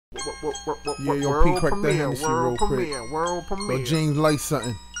Yeah, yo, P, crack that Hennessy real quick. Yo, James, light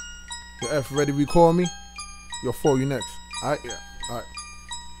something. Yo, F, ready to record me? Yo, 4, you next. Alright? Yeah. Alright.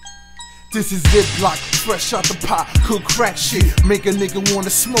 This is Ziploc, fresh out the pot, cook crack shit. Make a nigga wanna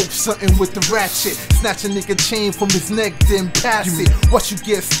smoke something with the ratchet. Snatch a nigga chain from his neck, then pass it. Watch you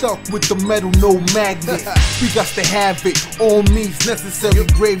get stuck with the metal, no magnet. We got to have it, all means necessary.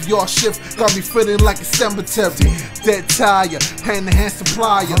 Graveyard shift, got me feeling like a cemetery. Dead tire, hand-to-hand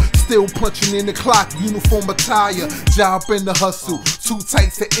supplier. Still punching in the clock, uniform attire. Job in the hustle, too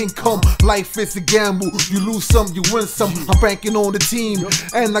tight to income. Life is a gamble, you lose some, you win some. I'm banking on the team,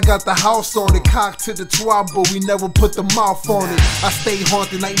 and I got the house on it, cock to the twab, but we never put the mouth on it. I stay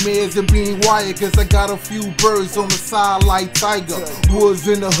haunting nightmares and being wired, cause I got a few birds on the side like Tiger Woods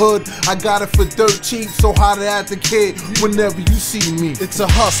in the hood. I got it for dirt cheap, so holler at the kid whenever you see me. It's a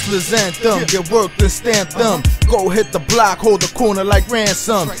hustler's anthem, get work and stamp them. Go hit the block, hold the corner like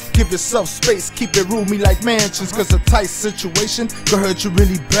ransom. Give yourself space, keep it roomy like mansions, cause a tight situation could hurt you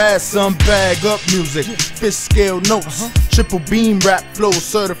really bad. Some bag up music, fish scale notes, triple beam rap flow,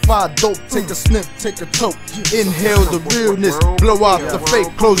 certified dope. Take a sniff, take a toke, inhale the realness, blow out the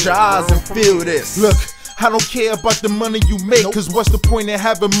fake, close your eyes and feel this. Look, I don't care about the money you make, cause what's the point in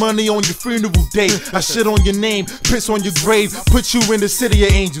having money on your funeral day? I shit on your name, piss on your grave, put you in the city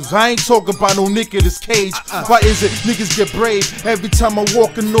of angels. I ain't talking about no Nicolas Cage. Why is it niggas get brave every time I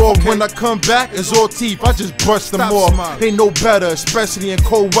walk in off? When I come back, it's all teeth, I just brush them off. They know better, especially in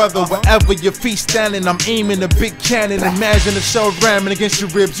cold weather. Wherever your feet standing, I'm aiming a big cannon. Imagine a shell ramming against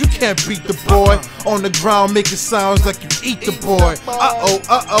your ribs, you can't beat the boy. On the ground making sounds like you eat the boy.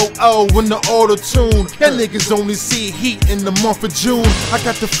 Uh-oh, when the auto-tune. Niggas only see heat in the month of June. I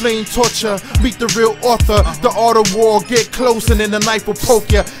got the flame torture, meet the real author. The art of war, get close and then the knife will poke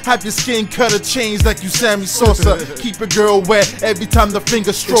ya. Have your skin cut or change like you Sammy Sosa. Keep a girl wet every time the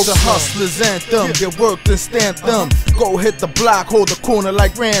finger strokes. It's a hustler's anthem, get worked and stamp them. Go hit the block, hold the corner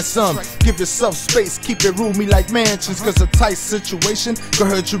like ransom. Give yourself space, keep it roomy like mansions, cause a tight situation could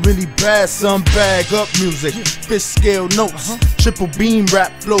hurt you really bad. Some bag up music, fish scale notes, triple beam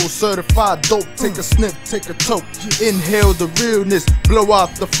rap flow, certified dope. Take a sniff, take a toke, inhale the realness, blow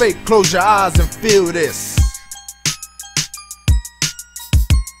out the fake, close your eyes and feel this.